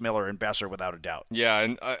me, that's Miller and Besser without a doubt. Yeah,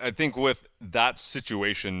 and I think with that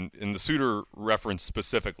situation, in the Suter reference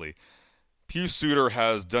specifically, Pius Suter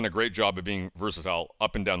has done a great job of being versatile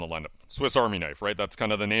up and down the lineup. Swiss Army knife, right? That's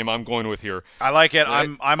kind of the name I'm going with here. I like it. Right?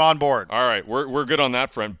 I'm on board. All right, we're good on that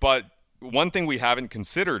front. But one thing we haven't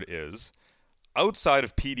considered is, outside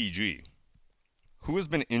of PDG, who has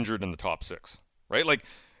been injured in the top six, right? Like,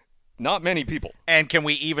 not many people. And can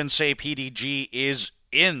we even say PDG is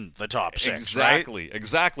in the top six, exactly, right?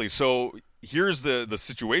 Exactly. So here's the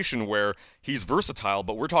situation where he's versatile,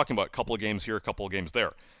 but we're talking about a couple of games here, a couple of games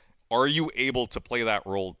there. Are you able to play that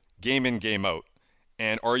role game in, game out?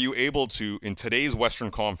 And are you able to, in today's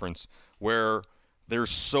Western Conference, where there's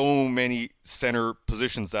so many center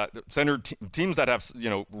positions teams that have,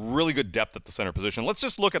 really good depth at the center position. Let's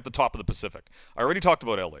just look at the top of the Pacific. I already talked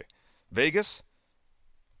about LA. Vegas,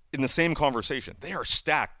 in the same conversation. They are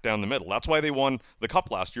stacked down the middle. That's why they won the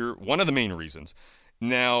Cup last year. One of the main reasons.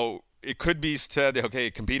 Now, it could be said, okay,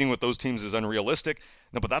 competing with those teams is unrealistic.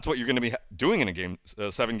 No, but that's what you're going to be doing in a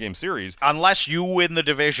 7-game series. Unless you win the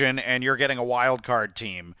division and you're getting a wild card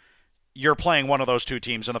team, you're playing one of those two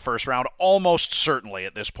teams in the first round, almost certainly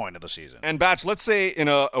at this point of the season. And Batch, let's say in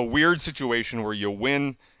a weird situation where you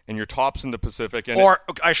win and you're tops in the Pacific.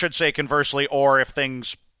 I should say conversely, or if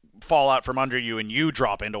things fall out from under you and you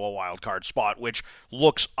drop into a wild card spot, which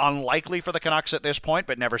looks unlikely for the Canucks at this point,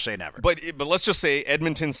 but never say never. But let's just say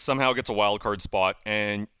Edmonton somehow gets a wild card spot,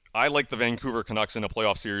 and I like the Vancouver Canucks in a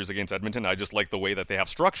playoff series against Edmonton. I just like the way that they have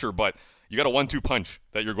structure, but you got a 1-2 punch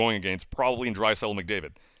that you're going against, probably in Draisaitl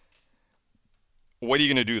McDavid. What are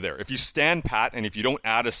you going to do there? If you stand pat and if you don't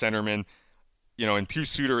add a centerman, and Pius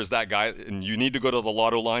Suter is that guy, and you need to go to the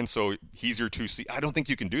lotto line, so he's your 2C. I don't think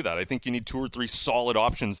you can do that. I think you need 2 or 3 solid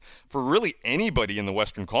options for really anybody in the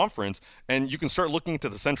Western Conference, and you can start looking to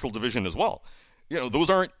the Central Division as well. Those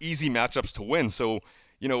aren't easy matchups to win. So,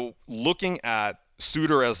 looking at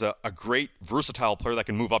Suter as a great, versatile player that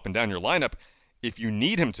can move up and down your lineup, if you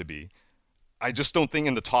need him to be, I just don't think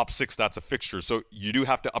in the top 6 that's a fixture. So you do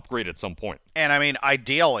have to upgrade at some point. And,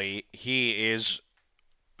 ideally, he is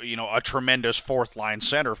a tremendous fourth-line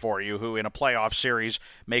center for you who in a playoff series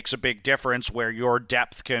makes a big difference where your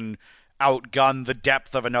depth can outgun the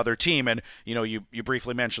depth of another team. And, you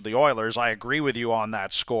briefly mentioned the Oilers. I agree with you on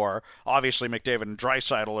that score. Obviously, McDavid and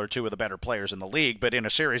Draisaitl are 2 of the better players in the league, but in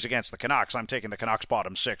a series against the Canucks, I'm taking the Canucks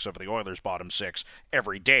bottom 6 over the Oilers bottom 6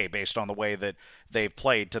 every day based on the way that they've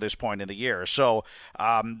played to this point in the year. So,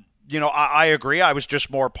 I agree. I was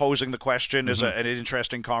just more posing the question as an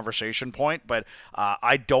interesting conversation point, but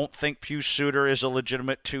I don't think Pius Suter is a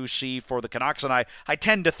legitimate 2C for the Canucks, and I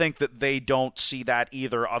tend to think that they don't see that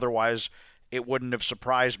either. Otherwise, it wouldn't have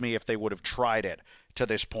surprised me if they would have tried it to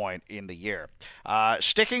this point in the year.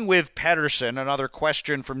 Sticking with Pettersson, another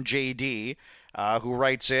question from JD, who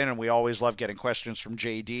writes in, and we always love getting questions from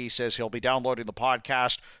JD, says he'll be downloading the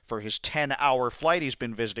podcast for his 10-hour flight. He's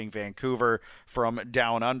been visiting Vancouver from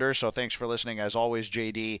down under, so thanks for listening. As always,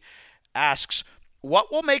 JD asks,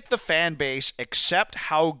 what will make the fan base accept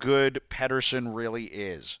how good Pettersson really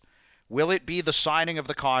is? Will it be the signing of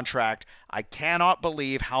the contract? I cannot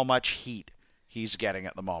believe how much heat he's getting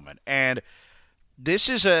at the moment. And this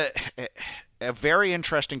is a very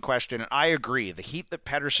interesting question, and I agree. The heat that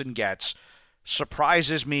Pettersson gets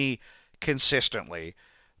surprises me consistently.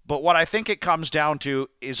 But what I think it comes down to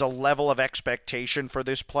is a level of expectation for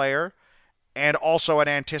this player and also an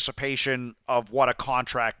anticipation of what a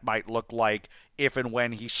contract might look like if and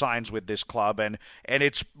when he signs with this club. And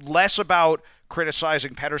it's less about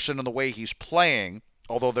criticizing Pettersson and the way he's playing,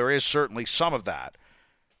 although there is certainly some of that.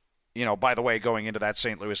 By the way, going into that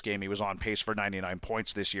St. Louis game, he was on pace for 99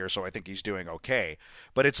 points this year, so I think he's doing okay.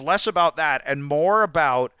 But it's less about that and more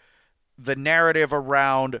about the narrative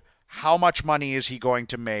around how much money is he going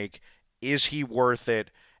to make, is he worth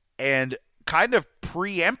it, and kind of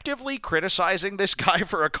preemptively criticizing this guy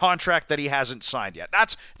for a contract that he hasn't signed yet.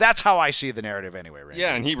 That's how I see the narrative anyway, Randy.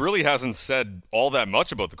 Yeah, and he really hasn't said all that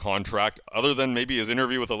much about the contract other than maybe his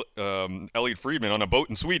interview with Elliot Friedman on a boat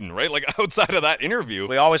in Sweden, right? Like outside of that interview.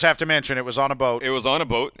 We always have to mention it was on a boat. It was on a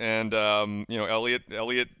boat, and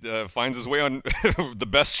Elliot finds his way on the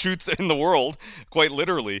best shoots in the world, quite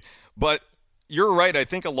literally. But you're right. I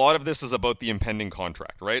think a lot of this is about the impending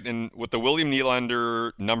contract, right? And with the William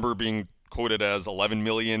Nylander number being quoted as $11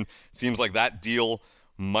 million, seems like that deal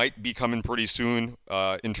might be coming pretty soon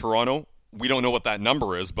in Toronto. We don't know what that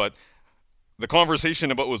number is, but the conversation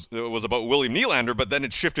was about William Nylander, but then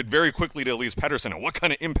it shifted very quickly to Elias Pettersson. And what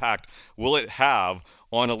kind of impact will it have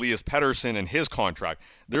on Elias Pettersson and his contract?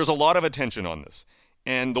 There's a lot of attention on this.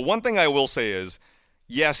 And the one thing I will say is,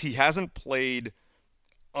 yes, he hasn't played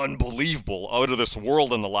unbelievable, out of this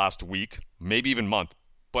world in the last week, maybe even month.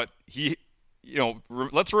 But he,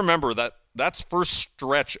 let's remember that first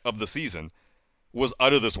stretch of the season was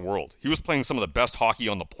out of this world. He was playing some of the best hockey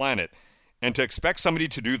on the planet. And to expect somebody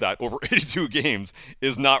to do that over 82 games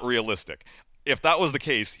is not realistic. If that was the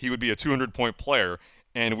case, he would be a 200-point player,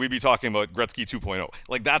 and we'd be talking about Gretzky 2.0.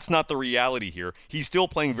 Like, that's not the reality here. He's still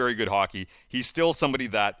playing very good hockey. He's still somebody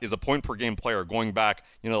that is a point-per-game player going back,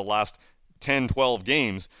 the last 10, 12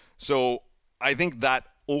 games. So I think that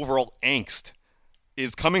overall angst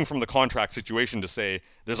is coming from the contract situation to say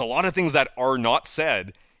there's a lot of things that are not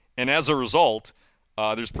said, and as a result,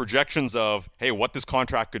 there's projections of, hey, what this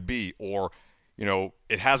contract could be, or,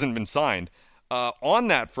 it hasn't been signed. On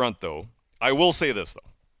that front, though, I will say this, though.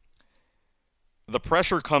 The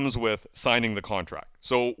pressure comes with signing the contract.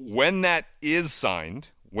 So when that is signed,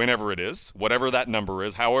 whenever it is, whatever that number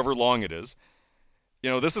is, however long it is,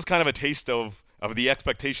 this is kind of a taste of the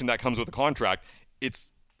expectation that comes with the contract.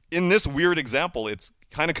 It's, in this weird example, it's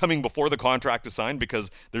kind of coming before the contract is signed because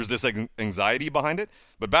there's this anxiety behind it.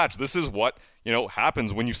 But Batch, this is what,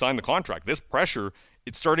 happens when you sign the contract. This pressure,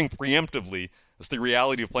 it's starting preemptively. It's the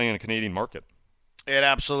reality of playing in a Canadian market. It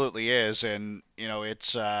absolutely is, and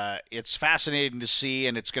it's fascinating to see,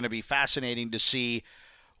 and it's going to be fascinating to see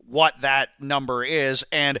what that number is.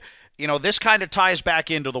 And this kind of ties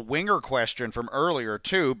back into the winger question from earlier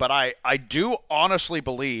too. But I do honestly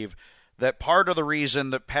believe that part of the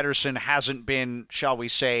reason that Pettersson hasn't been, shall we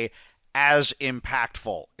say, as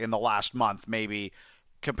impactful in the last month, maybe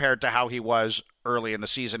compared to how he was early in the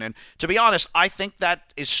season. And to be honest, I think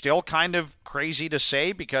that is still kind of crazy to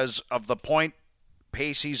say because of the point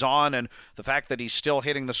pace he's on and the fact that he's still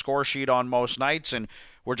hitting the score sheet on most nights. And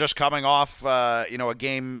we're just coming off a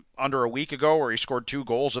game under a week ago where he scored 2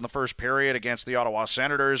 goals in the first period against the Ottawa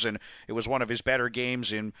Senators, and it was one of his better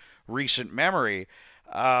games in recent memory.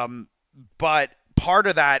 But part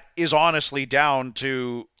of that is honestly down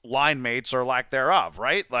to line mates or lack thereof,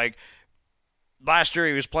 right? Like, last year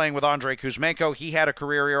he was playing with Andrei Kuzmenko. He had a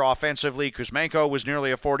career year offensively. Kuzmenko was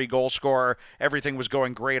nearly a 40-goal scorer. Everything was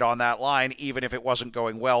going great on that line, even if it wasn't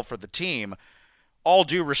going well for the team. All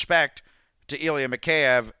due respect to Ilya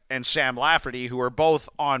Mikheyev and Sam Lafferty, who are both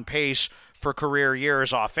on pace for career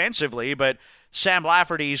years offensively, but Sam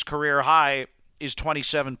Lafferty's career high is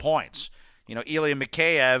 27 points. Ilya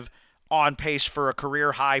Mikheyev on pace for a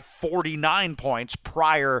career high 49 points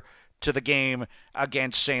prior to the game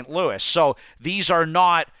against St. Louis. So these are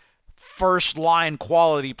not first-line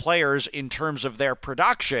quality players in terms of their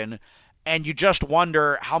production, and you just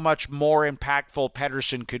wonder how much more impactful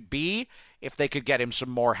Pettersson could be if they could get him some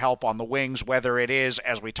more help on the wings, whether it is,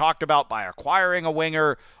 as we talked about, by acquiring a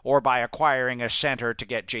winger or by acquiring a center to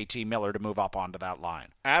get JT Miller to move up onto that line.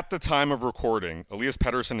 At the time of recording, Elias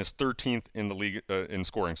Pettersson is 13th in the league in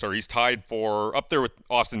scoring. Sorry, he's tied for up there with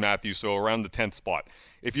Austin Matthews, so around the 10th spot.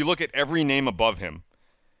 If you look at every name above him,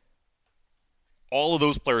 all of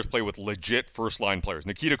those players play with legit first-line players.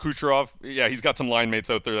 Nikita Kucherov, yeah, he's got some line mates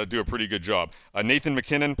out there that do a pretty good job. Nathan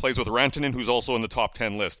McKinnon plays with Rantanen, who's also in the top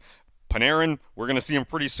 10 list. Panarin, we're going to see him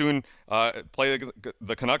pretty soon play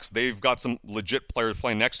the Canucks. They've got some legit players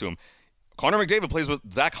playing next to him. Connor McDavid plays with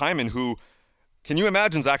Zach Hyman, who, can you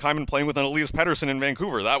imagine Zach Hyman playing with an Elias Pettersson in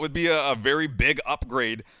Vancouver? That would be a very big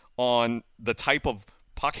upgrade on the type of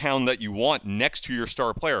puck hound that you want next to your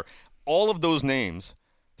star player. All of those names,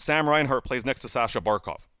 Sam Reinhart plays next to Sasha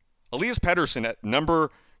Barkov. Elias Pettersson at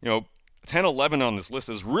number 10, 11 on this list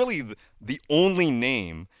is really the only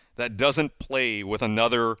name that doesn't play with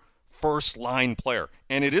another first-line player.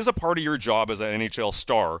 And it is a part of your job as an NHL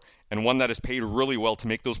star and one that is paid really well to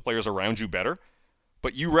make those players around you better.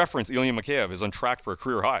 But you reference Ilya Mikheyev is on track for a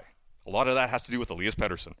career high. A lot of that has to do with Elias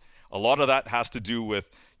Pettersson. A lot of that has to do with,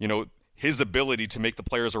 his ability to make the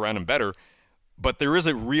players around him better. But there is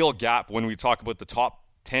a real gap when we talk about the top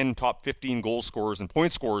 10, top 15 goal scorers and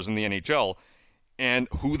point scorers in the NHL and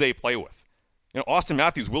who they play with. Austin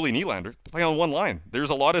Matthews, Willie Nylander play on one line.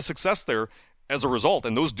 There's a lot of success there as a result.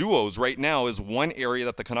 And those duos right now is one area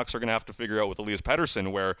that the Canucks are going to have to figure out with Elias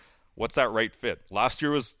Pettersson, where what's that right fit? Last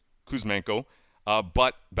year was Kuzmenko,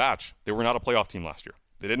 but Batch, they were not a playoff team last year.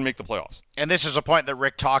 They didn't make the playoffs. And this is a point that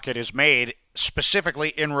Rick Tocchet has made specifically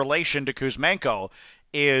in relation to Kuzmenko,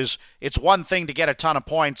 is it's one thing to get a ton of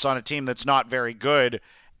points on a team that's not very good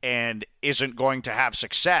and isn't going to have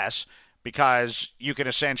success, because you can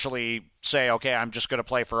essentially say, okay, I'm just going to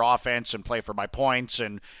play for offense and play for my points.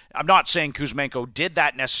 And I'm not saying Kuzmenko did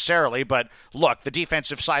that necessarily, but look, the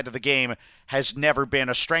defensive side of the game has never been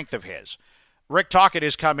a strength of his. Rick Tocchet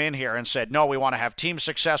has come in here and said, no, we want to have team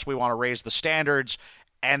success. We want to raise the standards.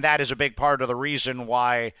 And that is a big part of the reason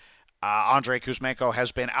why Andrei Kuzmenko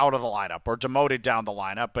has been out of the lineup or demoted down the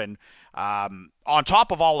lineup. And on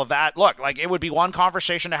top of all of that, look, like, it would be one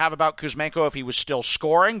conversation to have about Kuzmenko if he was still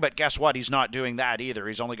scoring, but guess what? He's not doing that either.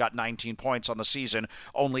 He's only got 19 points on the season,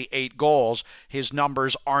 only 8 goals. His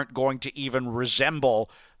numbers aren't going to even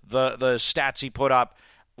resemble the stats he put up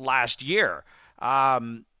last year.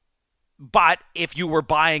 But if you were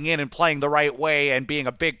buying in and playing the right way and being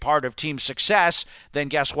a big part of team success, then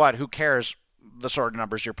guess what? Who cares the sort of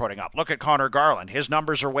numbers you're putting up. Look at Connor Garland. His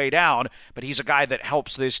numbers are way down, but he's a guy that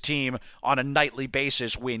helps this team on a nightly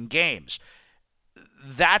basis win games.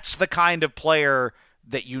 That's the kind of player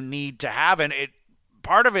that you need to have, and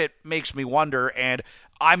part of it makes me wonder, and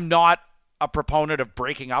I'm not a proponent of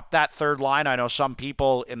breaking up that third line. I know some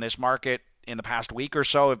people in this market in the past week or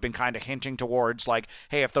so have been kind of hinting towards like,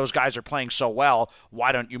 hey, if those guys are playing so well,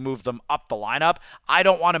 why don't you move them up the lineup? I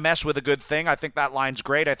don't want to mess with a good thing. I think that line's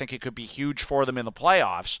great. I think it could be huge for them in the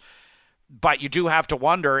playoffs. But you do have to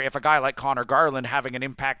wonder if a guy like Connor Garland having an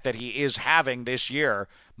impact that he is having this year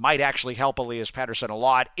might actually help Elias Pettersson a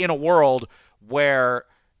lot in a world where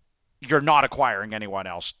you're not acquiring anyone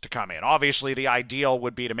else to come in. Obviously, the ideal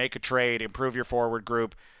would be to make a trade, improve your forward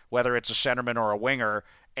group, whether it's a centerman or a winger,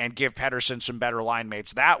 and give Pettersson some better line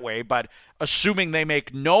mates that way. But assuming they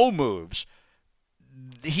make no moves,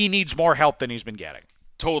 he needs more help than he's been getting.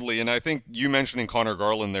 Totally, and I think you mentioning Connor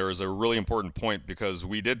Garland there is a really important point, because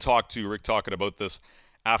we did talk to Rick Tocchet about this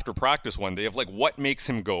after practice one day of like what makes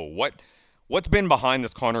him go, what's been behind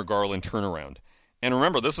this Connor Garland turnaround. And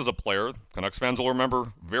remember, this is a player, Canucks fans will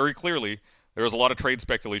remember very clearly, there was a lot of trade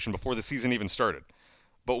speculation before the season even started.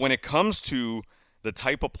 But when it comes to the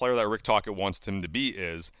type of player that Rick Tocchet wants him to be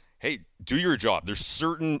is, hey, do your job. There's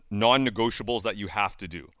certain non-negotiables that you have to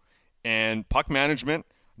do. And puck management,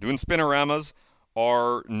 doing spinoramas,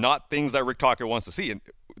 are not things that Rick Tocchet wants to see. And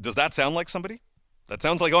does that sound like somebody? That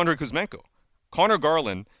sounds like Andrei Kuzmenko. Connor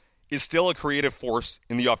Garland is still a creative force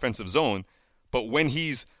in the offensive zone, but when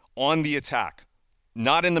he's on the attack,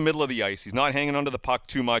 not in the middle of the ice, he's not hanging onto the puck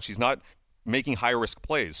too much, he's not making high-risk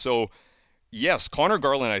plays. So, yes, Connor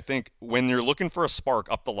Garland, I think, when you're looking for a spark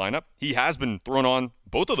up the lineup, he has been thrown on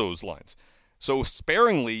both of those lines. So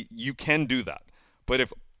sparingly, you can do that. But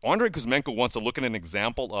if Andrei Kuzmenko wants to look at an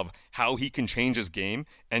example of how he can change his game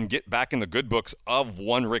and get back in the good books of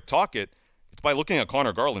one Rick Tocchet, it's by looking at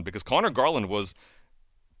Connor Garland, because Connor Garland was,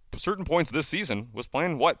 certain points this season, was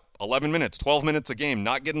playing, 11 minutes, 12 minutes a game,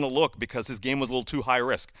 not getting a look because his game was a little too high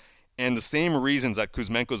risk. And the same reasons that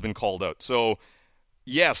Kuzmenko's been called out. So,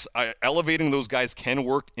 yes, elevating those guys can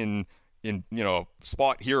work in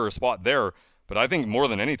spot here or spot there, but I think more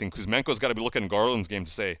than anything, Kuzmenko's got to be looking at Garland's game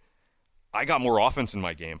to say, I got more offense in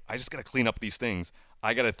my game. I just got to clean up these things.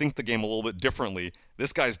 I got to think the game a little bit differently.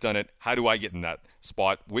 This guy's done it. How do I get in that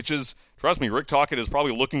spot? Which is, trust me, Rick Tocchet is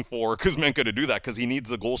probably looking for Kuzmenko to do that because he needs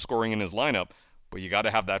the goal scoring in his lineup, but you got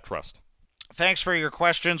to have that trust. Thanks for your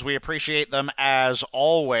questions. We appreciate them as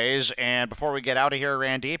always. And before we get out of here,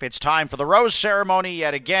 Randeep, it's time for the rose ceremony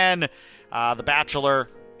yet again. The Bachelor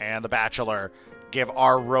and the Bachelor give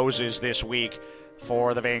our roses this week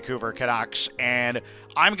for the Vancouver Canucks. And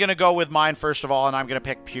I'm going to go with mine first of all, and I'm going to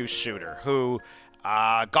pick Pius Suter, who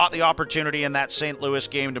got the opportunity in that St. Louis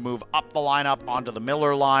game to move up the lineup onto the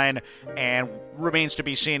Miller line, and remains to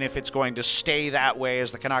be seen if it's going to stay that way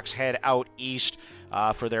as the Canucks head out east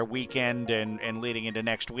for their weekend and leading into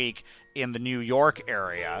next week in the New York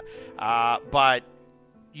area. But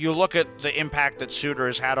you look at the impact that Suter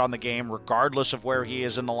has had on the game, regardless of where he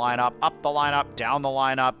is in the lineup, up the lineup, down the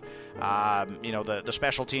lineup. The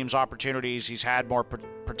special teams opportunities he's had, more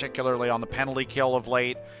particularly on the penalty kill of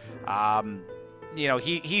late.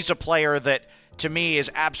 He's a player that, to me, is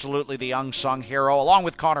absolutely the unsung hero, along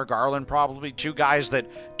with Connor Garland, probably two guys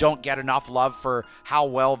that don't get enough love for how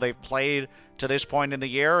well they've played to this point in the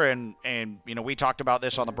year. And we talked about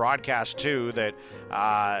this on the broadcast too, that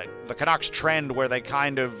the Canucks trend where they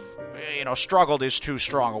kind of, struggled is too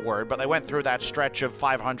strong a word, but they went through that stretch of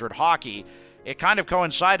 500 hockey. It kind of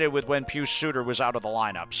coincided with when Pius Suter was out of the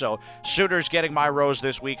lineup. So Suter's getting my rose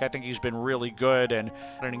this week. I think he's been really good and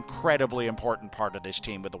an incredibly important part of this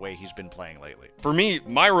team with the way he's been playing lately. For me,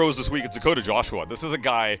 my rose this week is Dakota Joshua. This is a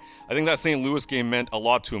guy, I think that St. Louis game meant a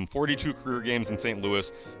lot to him. 42 career games in St.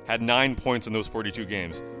 Louis, had 9 points in those 42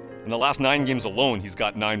 games. In the last 9 games alone, he's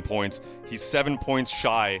got 9 points. He's 7 points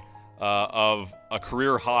shy of a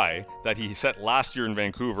career high that he set last year in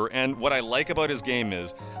Vancouver. And what I like about his game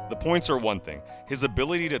is the points are one thing. His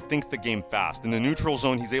ability to think the game fast. In the neutral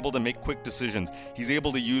zone, he's able to make quick decisions. He's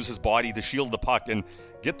able to use his body to shield the puck and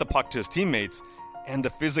get the puck to his teammates. And the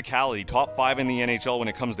physicality, top 5 in the NHL when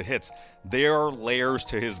it comes to hits. There are layers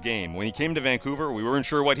to his game. When he came to Vancouver, we weren't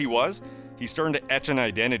sure what he was. He's starting to etch an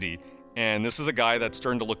identity. And this is a guy that's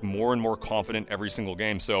starting to look more and more confident every single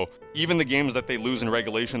game. So even the games that they lose in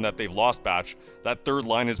regulation that they've lost, Batch, that third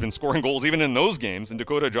line has been scoring goals even in those games, and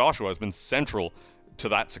Dakota Joshua has been central to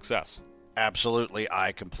that success. Absolutely,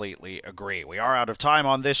 I completely agree. We are out of time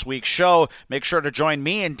on this week's show. Make sure to join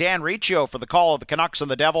me and Dan Riccio for the call of the Canucks and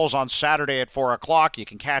the Devils on Saturday at 4 o'clock. You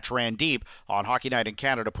can catch Randeep on Hockey Night in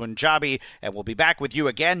Canada Punjabi, and we'll be back with you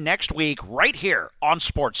again next week right here on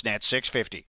Sportsnet 650.